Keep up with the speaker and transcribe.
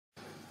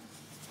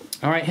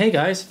Alright, hey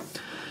guys.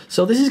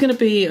 So this is going to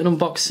be an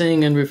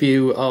unboxing and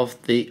review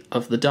of the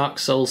Dark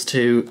Souls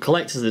 2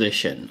 Collector's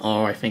Edition,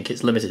 or I think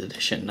it's Limited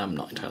Edition, I'm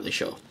not entirely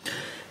sure.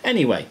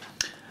 Anyway,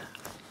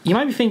 you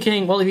might be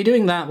thinking, well, if you're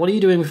doing that, what are you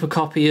doing with a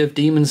copy of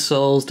Demon's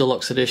Souls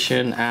Deluxe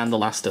Edition and The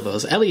Last of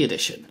Us Ellie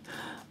Edition?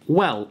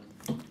 Well,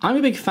 I'm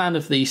a big fan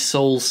of the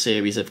Souls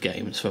series of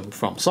games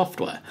from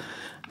Software,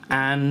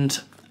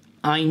 and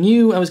I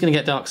knew I was going to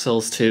get Dark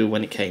Souls 2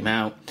 when it came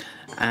out,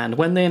 and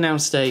when they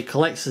announced a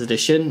Collector's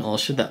Edition, or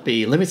should that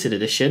be Limited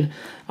Edition,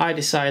 I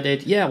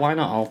decided, yeah, why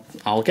not,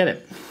 I'll get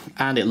it.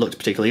 And it looked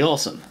particularly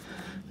awesome.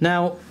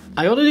 Now,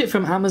 I ordered it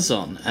from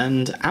Amazon,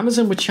 and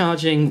Amazon were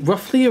charging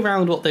roughly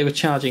around what they were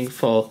charging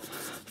for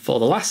The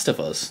Last of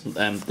Us,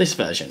 this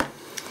version.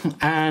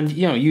 And,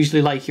 you know,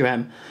 usually like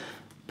your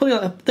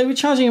they were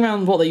charging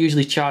around what they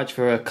usually charge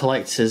for a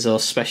collector's or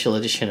special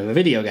edition of a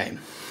video game.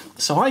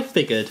 So I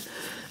figured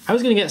I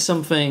was going to get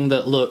something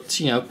that looked,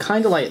 you know,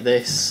 kind of like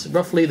this,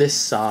 roughly this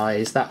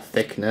size, that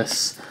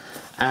thickness,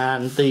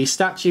 and the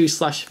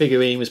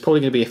statue/figurine was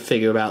probably going to be a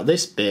figure about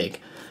this big.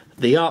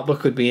 The art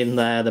book would be in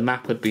there, the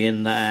map would be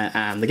in there,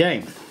 and the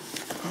game.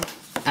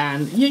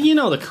 And you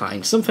know the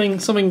kind, something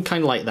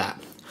kind of like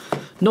that.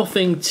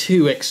 Nothing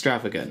too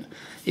extravagant.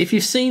 If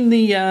you've seen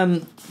the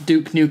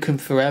Duke Nukem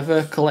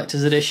Forever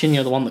Collector's Edition, you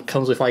know, the one that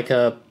comes with like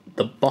the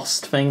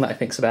bust thing that I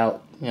think's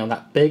about, you know,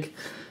 that big,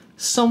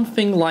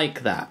 something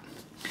like that.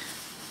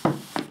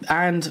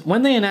 And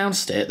when they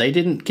announced it, they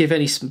didn't give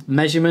any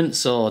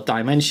measurements or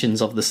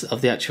dimensions of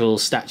the actual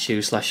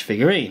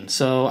statue/figurine,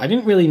 so I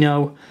didn't really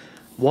know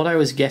what I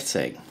was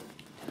getting.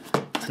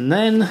 And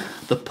then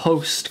the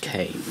post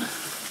came.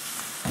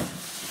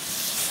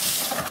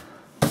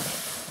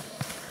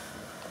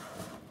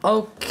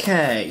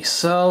 Okay,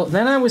 so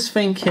then I was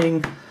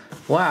thinking,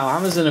 wow,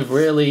 Amazon have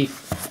really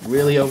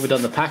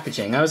overdone the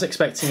packaging. I was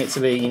expecting it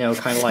to be, you know,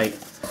 kind of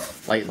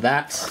like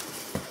that,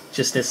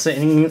 just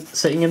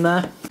sitting in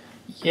there.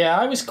 Yeah,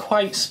 I was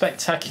quite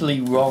spectacularly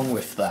wrong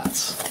with that.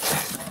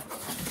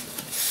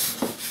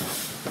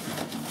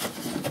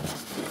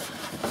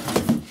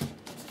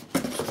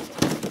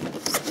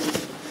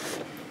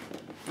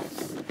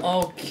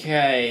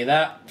 Okay,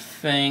 that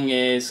thing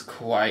is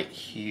quite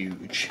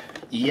huge.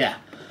 Yeah.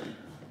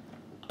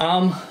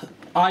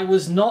 I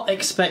was not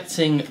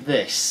expecting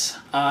this.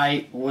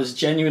 I was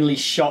genuinely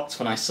shocked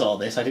when I saw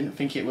this. I didn't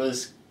think it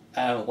was,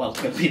 well,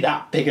 going to be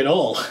that big at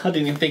all. I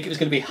didn't even think it was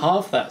going to be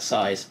half that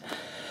size.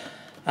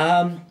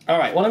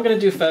 Alright, what I'm going to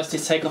do first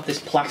is take off this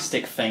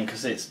plastic thing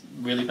because it's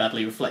really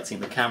badly reflecting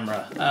the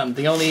camera.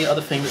 The only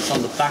other thing that's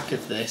on the back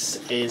of this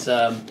is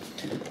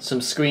some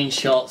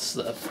screenshots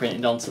that are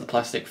printed onto the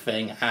plastic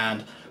thing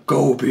and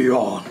 "Go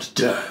beyond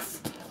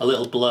death," a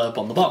little blurb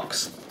on the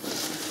box.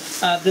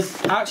 This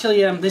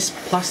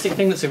plastic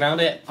thing that's around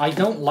it, I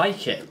don't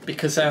like it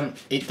because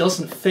it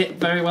doesn't fit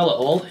very well at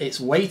all. It's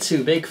way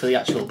too big for the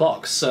actual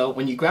box, so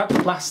when you grab the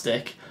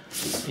plastic,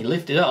 you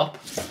lift it up,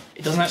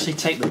 it doesn't actually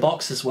take the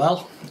box as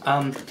well.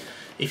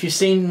 If you've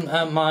seen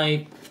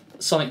my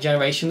Sonic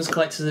Generations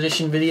Collector's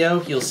Edition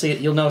video,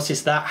 you'll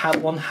notice that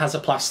one has a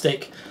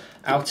plastic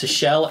outer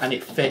shell and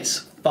it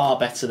fits far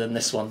better than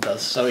this one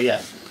does. So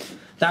yeah,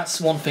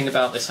 that's one thing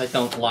about this I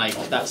don't like.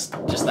 That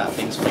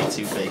thing's way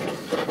too big.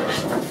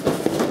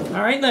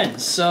 Alright then,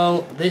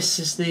 so this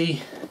is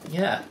it.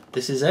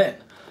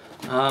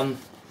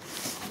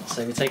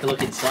 So we take a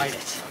look inside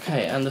it.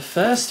 Okay, and the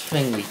first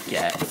thing we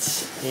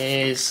get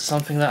is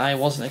something that I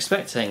wasn't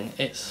expecting.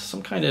 It's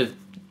some kind of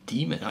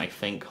demon, I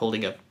think,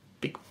 holding a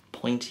big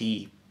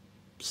pointy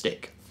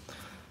stick.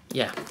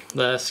 Yeah,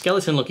 the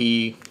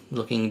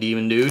skeleton-looking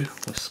demon dude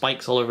with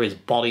spikes all over his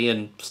body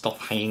and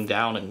stuff hanging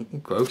down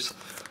and gross.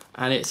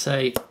 And it's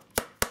a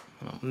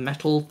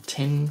metal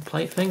tin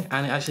plate thing,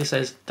 and it actually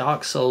says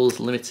Dark Souls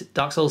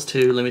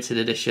 2 Limited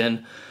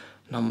Edition,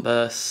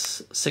 number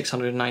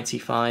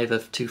 695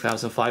 of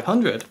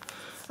 2500.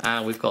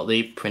 And we've got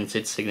the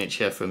printed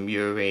signature from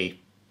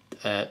Yuri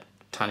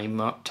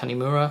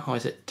Tanimura, or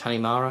is it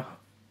Tanimura?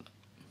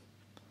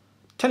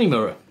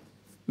 Tanimura.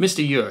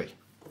 Mr.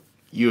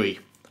 Yuri.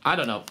 I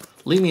don't know.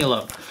 Leave me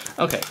alone.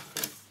 Okay.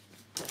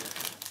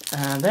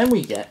 And then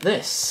we get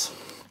this.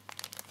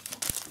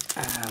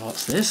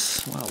 What's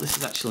this? Well, this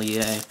is actually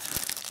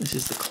this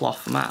is the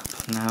cloth map.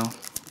 Now,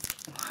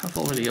 I have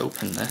already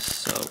opened this,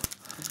 so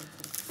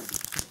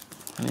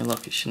any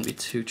luck, it shouldn't be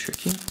too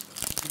tricky.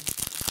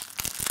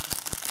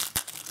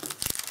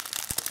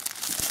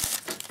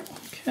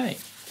 Okay.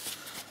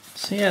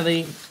 So yeah,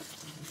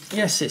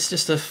 yes, it's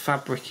just a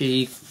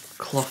fabric-y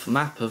cloth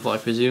map of what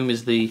I presume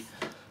is the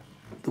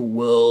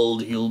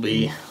world you'll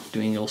be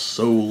doing your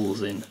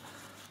souls in.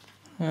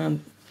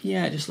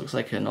 Yeah, it just looks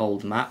like an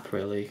old map,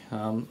 really.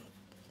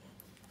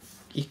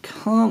 You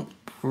can't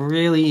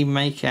really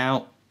make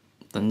out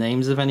the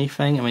names of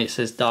anything. I mean, it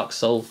says Dark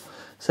Souls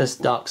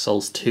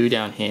 2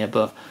 down here,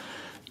 but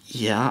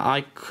yeah,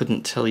 I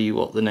couldn't tell you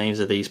what the names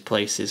of these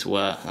places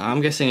were.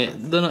 I'm guessing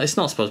it's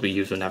not supposed to be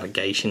used for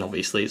navigation,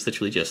 obviously. It's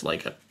literally just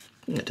like a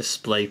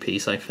display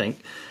piece, I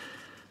think.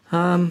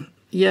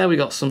 yeah, we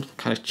got some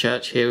kind of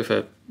church here with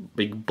a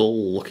big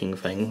bull-looking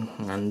thing,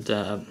 and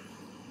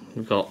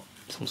we've got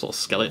some sort of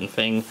skeleton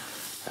thing,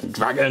 and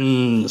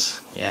dragons.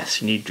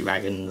 Yes, you need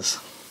dragons.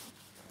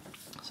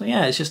 So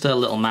yeah, it's just a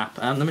little map,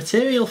 and the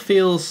material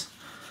feels,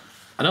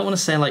 I don't want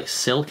to say like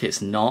silk.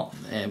 It's not.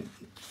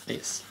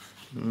 It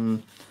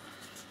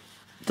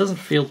doesn't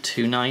feel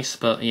too nice,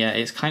 but yeah,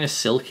 it's kind of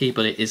silky,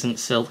 but it isn't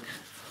silk.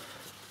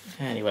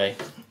 Anyway,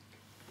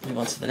 move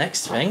on to the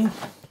next thing.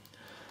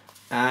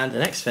 And the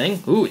next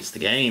thing, ooh, it's the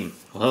game.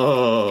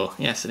 Oh,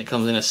 yes, and it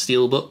comes in a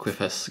steel book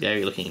with a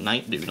scary looking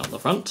night dude on the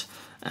front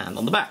and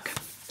on the back.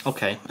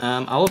 Okay,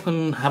 I'll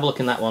have a look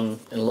in that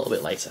one in a little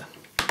bit later.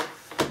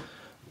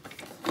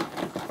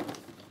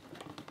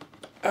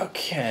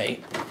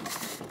 Okay.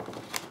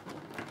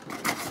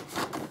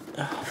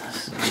 Oh,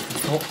 this is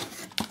difficult.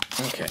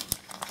 Okay.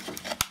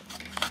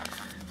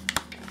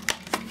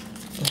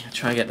 I'm gonna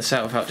try and get this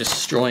out without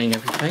destroying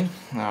everything.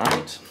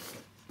 Alright.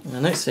 The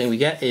next thing we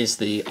get is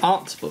the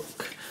art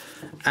book,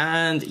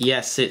 and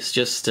yes, it's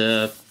just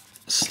a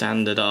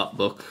standard art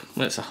book.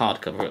 Well, it's a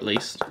hardcover at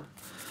least.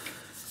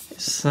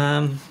 It's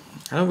I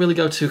don't really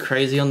go too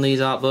crazy on these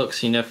art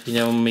books. You know, if you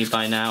know me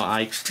by now,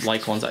 I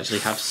like ones that actually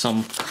have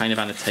some kind of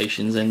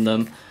annotations in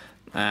them.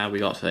 We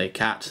got a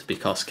cat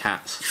because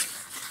cats,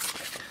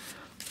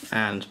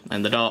 and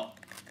the dog,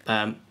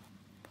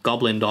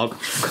 goblin dog.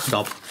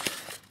 God.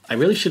 I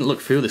really shouldn't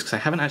look through this because I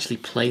haven't actually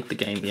played the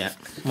game yet.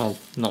 Well,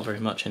 not very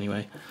much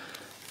anyway.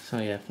 So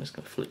yeah, I'm just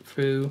going to flip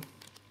through.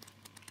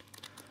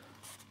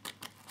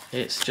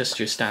 It's just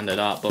your standard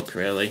art book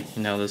really.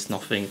 You know, there's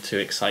nothing too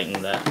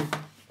exciting there.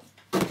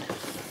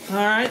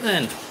 Alright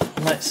then,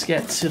 let's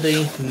get to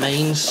the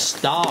main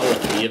star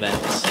of the event.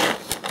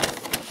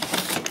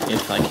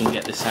 If I can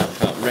get this out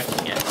without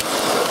wrecking it.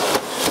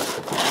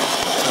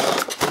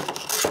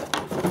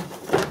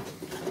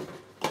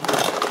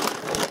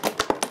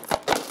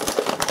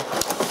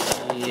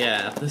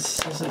 Yeah,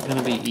 this isn't going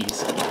to be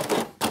easy.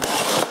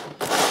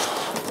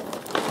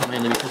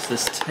 Mainly because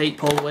there's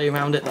tape all the way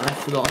around it that I've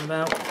forgotten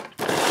about.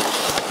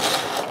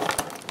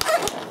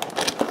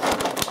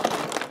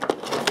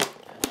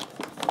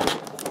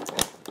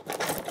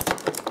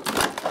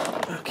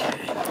 Okay.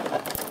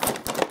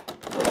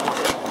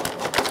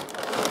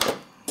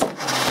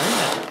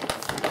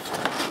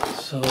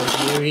 So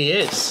here he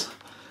is.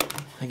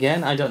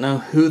 Again, I don't know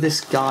who this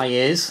guy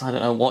is. I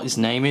don't know what his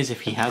name is, if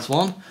he has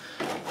one.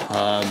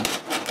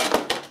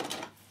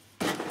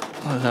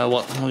 I don't know,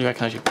 what do you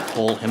reckon I should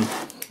call him?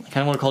 I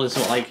kind of want to call it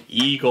something like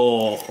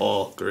Igor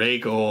or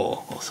Gregor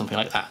or something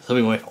like that.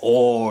 Something with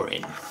or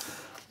in.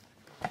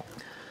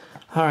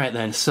 Alright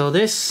then, so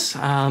this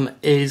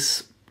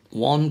is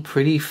one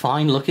pretty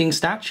fine looking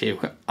statue,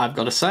 I've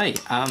got to say.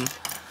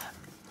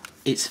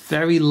 It's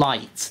very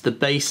light. The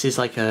base is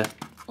like a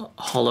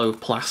hollow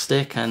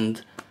plastic,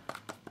 and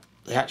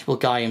the actual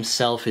guy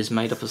himself is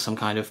made up of some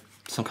kind of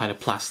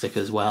plastic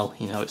as well.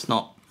 You know, it's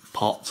not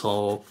pot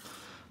or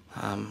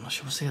I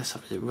should say is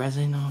it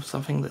resin or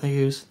something that they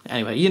use?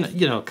 Anyway,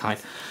 you know kind.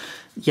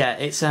 Yeah,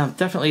 it's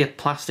definitely a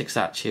plastic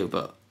statue,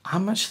 but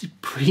I'm actually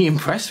pretty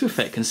impressed with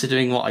it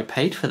considering what I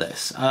paid for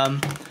this.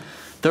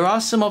 There are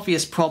some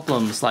obvious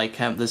problems, like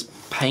there's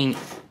paint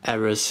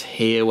errors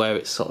here where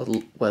it's sort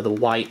of where the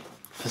white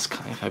has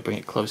kind of, if I bring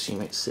it closer you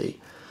might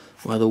see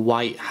where the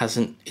white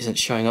isn't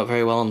showing up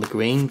very well on the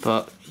green,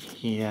 but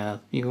yeah,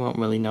 you won't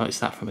really notice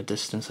that from a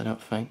distance, I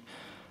don't think.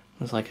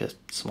 There's like a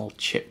small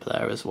chip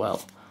there as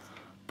well.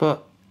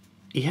 But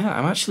yeah,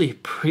 I'm actually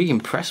pretty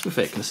impressed with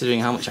it considering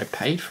how much I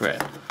paid for it.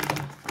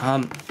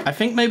 I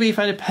think maybe if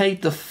I'd have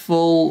paid the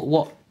full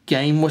what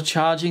game we're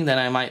charging, then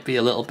I might be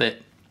a little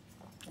bit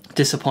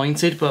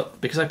disappointed, but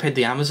because I paid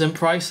the Amazon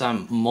price,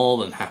 I'm more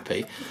than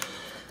happy.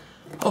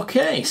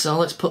 Okay, so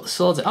let's put the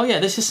swords in. Oh yeah,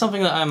 this is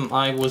something that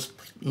I was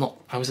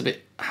a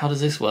bit, how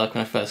does this work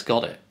when I first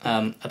got it?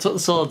 I took the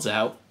swords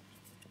out.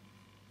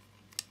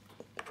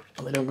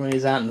 They don't go in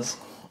his hands.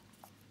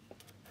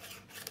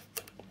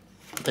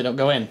 They don't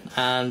go in.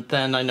 And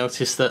then I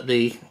noticed that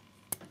the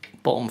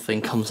bottom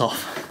thing comes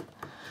off.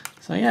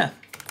 So yeah,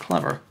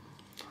 clever.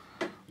 Yeah,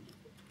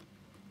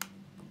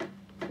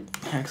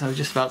 because I was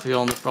just about to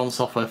go on the From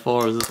Software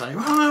forums and say,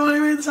 oh, what do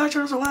you mean the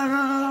sections?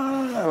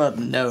 But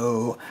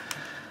no.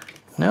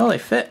 No, they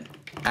fit.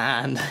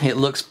 And it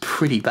looks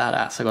pretty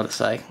badass, I gotta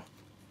say.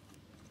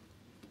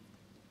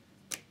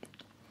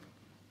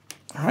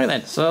 Alright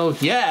then, so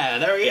yeah,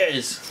 there he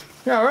is.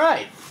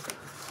 Alright.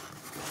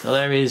 So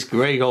there is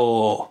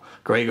Gregor.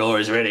 Gregor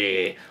is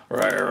ready.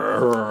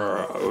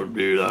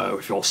 Do that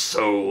with your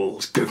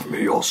souls. Give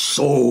me your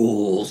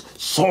souls.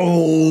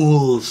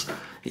 Souls.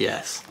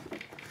 Yes.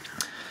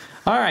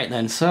 Alright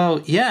then,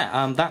 so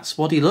yeah, that's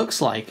what he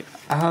looks like.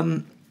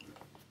 I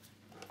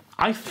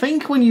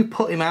think when you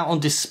put him out on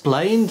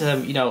display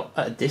and, you know,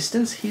 at a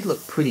distance, he'd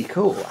look pretty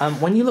cool.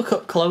 When you look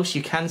up close,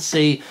 you can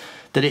see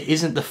that it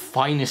isn't the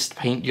finest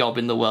paint job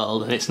in the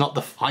world, and it's not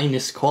the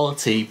finest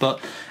quality, but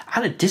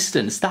at a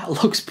distance, that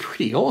looks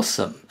pretty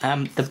awesome.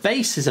 The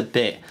base is a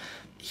bit,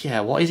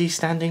 yeah, what is he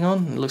standing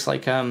on? It looks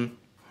like, I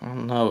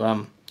don't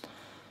know,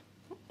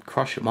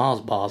 Crush Mars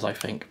bars, I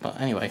think. But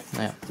anyway,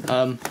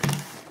 yeah.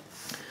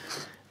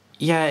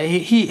 Yeah,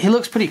 he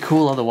looks pretty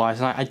cool otherwise,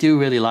 and I do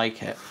really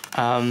like it.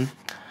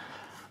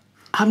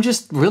 I'm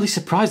just really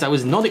surprised. I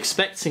was not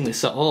expecting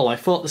this at all. I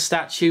thought the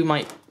statue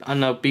might, I don't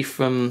know, be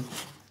from,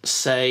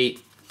 say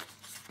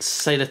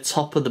the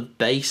top of the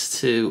base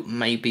to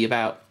maybe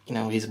about, you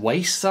know, his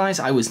waist size.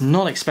 I was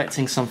not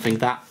expecting something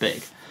that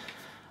big.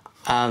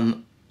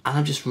 And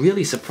I'm just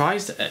really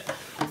surprised at it.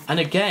 And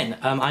again,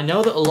 I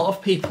know that a lot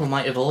of people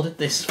might have ordered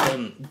this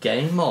from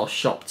Game or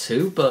Shop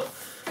too, but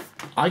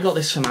I got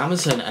this from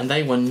Amazon and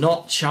they were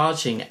not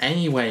charging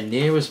anywhere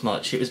near as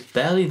much. It was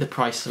barely the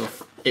price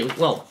of,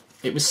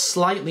 it was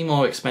slightly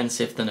more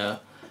expensive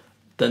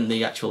than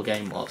the actual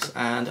game was.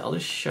 And I'll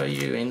just show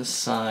you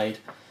inside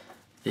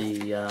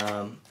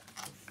the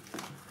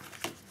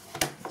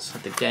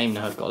game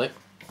now I've got it.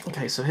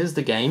 Okay, so here's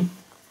the game.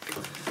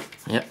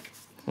 Yep.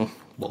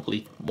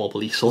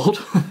 Wobbly sword.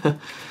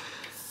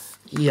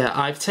 Yeah,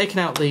 I've taken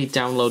out the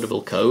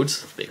downloadable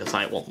codes because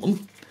I want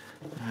them.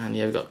 And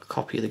yeah, we've got a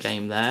copy of the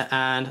game there.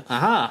 And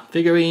aha,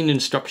 figurine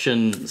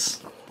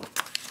instructions.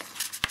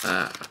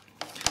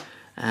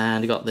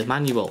 And we got the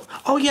manual.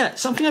 Oh yeah,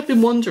 something I've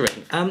been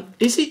wondering.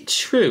 Is it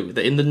true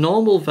that in the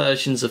normal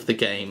versions of the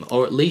game,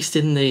 or at least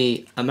in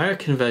the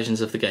American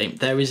versions of the game,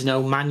 there is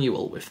no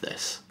manual with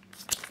this?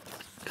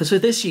 Because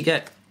with this you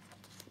get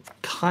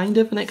kind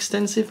of an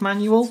extensive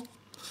manual.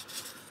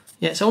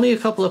 Yeah, it's only a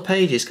couple of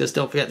pages, because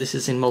don't forget this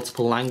is in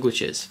multiple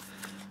languages.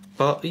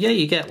 But yeah,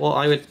 you get what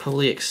I would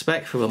probably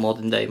expect from a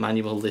modern day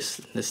manual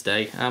this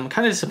day. I'm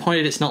kind of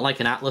disappointed it's not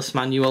like an Atlas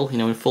manual, you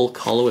know, in full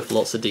colour with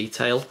lots of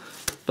detail.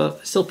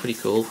 But still pretty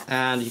cool.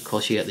 And of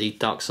course you get the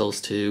Dark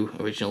Souls 2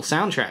 original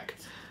soundtrack.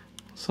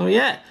 So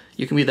yeah,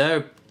 you can be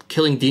there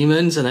killing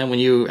demons, and then when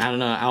you, I don't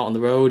know, out on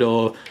the road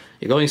or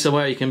you're going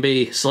somewhere, you can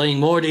be slaying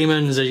more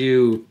demons as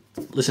you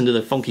listen to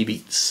the funky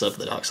beats of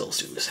the Dark Souls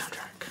 2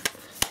 soundtrack.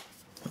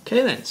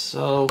 Okay then,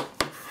 so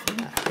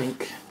yeah, I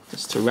think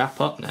just to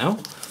wrap up now.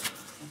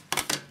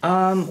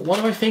 What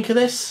do I think of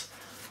this?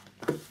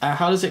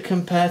 How does it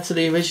compare to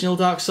the original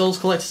Dark Souls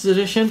Collector's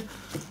Edition?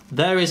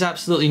 There is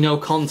absolutely no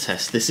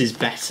contest. This is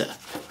better.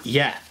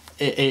 Yeah,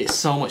 it's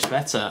so much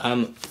better.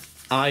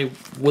 I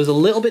was a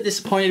little bit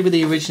disappointed with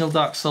the original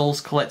Dark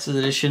Souls Collector's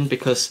Edition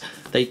because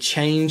they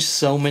changed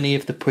so many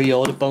of the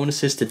pre-order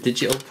bonuses to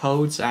digital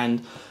codes,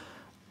 and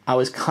I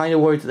was kind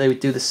of worried that they would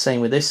do the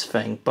same with this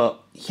thing, but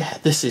yeah,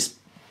 this is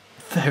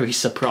very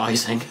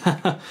surprising.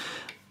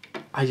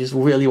 I just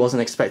really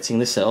wasn't expecting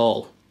this at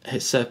all.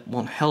 It's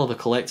one hell of a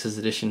collector's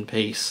edition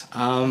piece.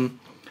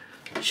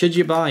 Should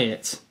you buy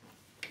it?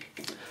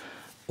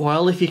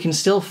 Well, if you can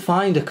still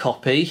find a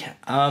copy,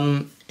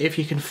 if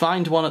you can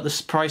find one at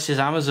the prices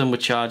Amazon were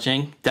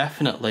charging,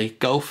 definitely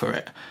go for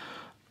it.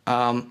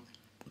 The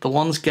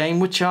ones Game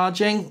were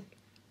charging,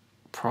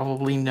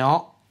 probably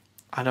not.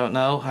 I don't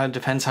know. It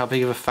depends how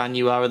big of a fan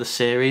you are of the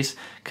series,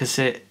 because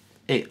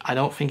I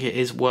don't think it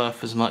is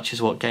worth as much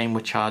as what Game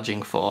were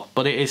charging for,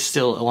 but it is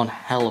still one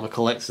hell of a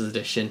collector's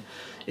edition.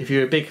 If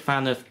you're a big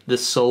fan of the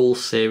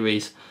Souls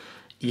series,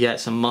 yeah,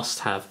 it's a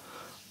must-have.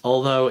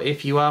 Although,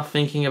 if you are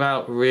thinking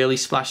about really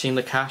splashing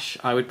the cash,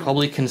 I would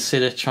probably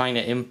consider trying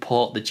to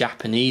import the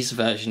Japanese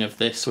version of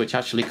this, which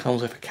actually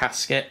comes with a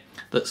casket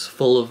that's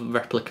full of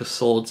replica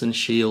swords and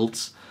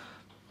shields.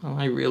 Oh,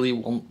 I really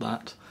want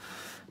that.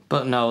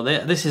 But no,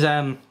 this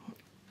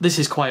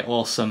is quite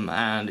awesome,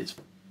 and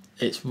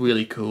it's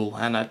really cool,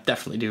 and I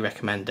definitely do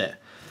recommend it.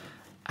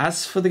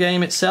 As for the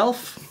game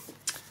itself,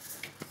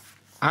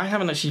 I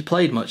haven't actually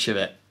played much of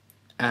it,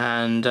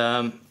 and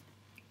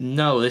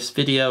no, this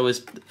video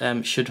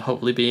should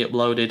hopefully be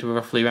uploaded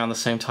roughly around the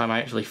same time I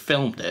actually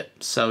filmed it.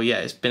 So yeah,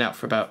 it's been out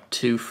for about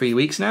 2-3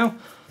 weeks now.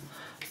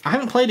 I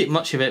haven't played it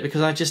much of it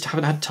because I just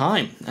haven't had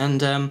time,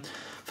 and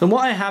from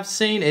what I have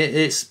seen,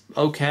 it's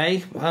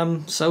okay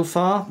so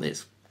far.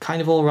 It's kind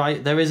of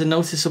alright. There is a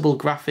noticeable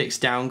graphics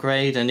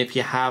downgrade, and if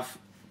you have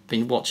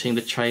been watching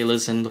the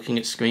trailers and looking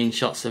at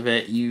screenshots of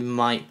it, you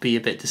might be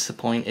a bit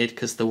disappointed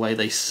because the way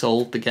they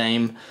sold the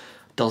game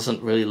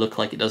doesn't really look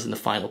like it does in the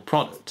final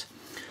product.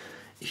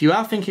 If you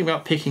are thinking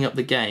about picking up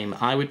the game,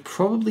 I would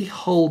probably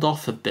hold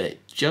off a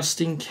bit, just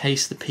in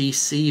case the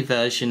PC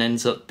version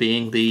ends up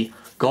being the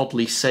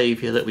godly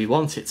saviour that we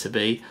want it to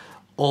be,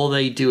 or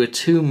they do a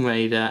Tomb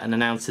Raider and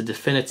announce a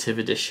definitive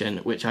edition,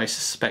 which I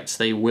suspect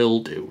they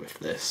will do with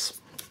this.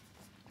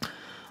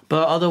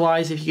 But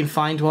otherwise, if you can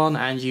find one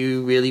and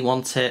you really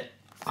want it,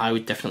 I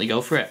would definitely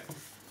go for it.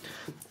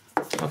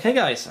 Okay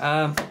guys,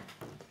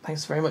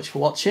 thanks very much for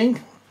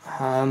watching.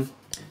 Yeah,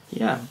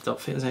 don't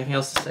think there's anything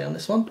else to say on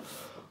this one.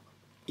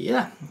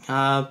 Yeah,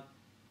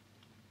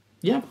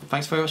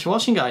 thanks very much for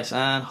watching guys,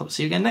 and hope to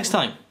see you again next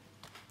time.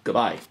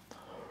 Goodbye.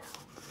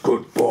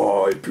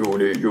 Goodbye,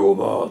 puny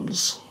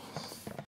humans.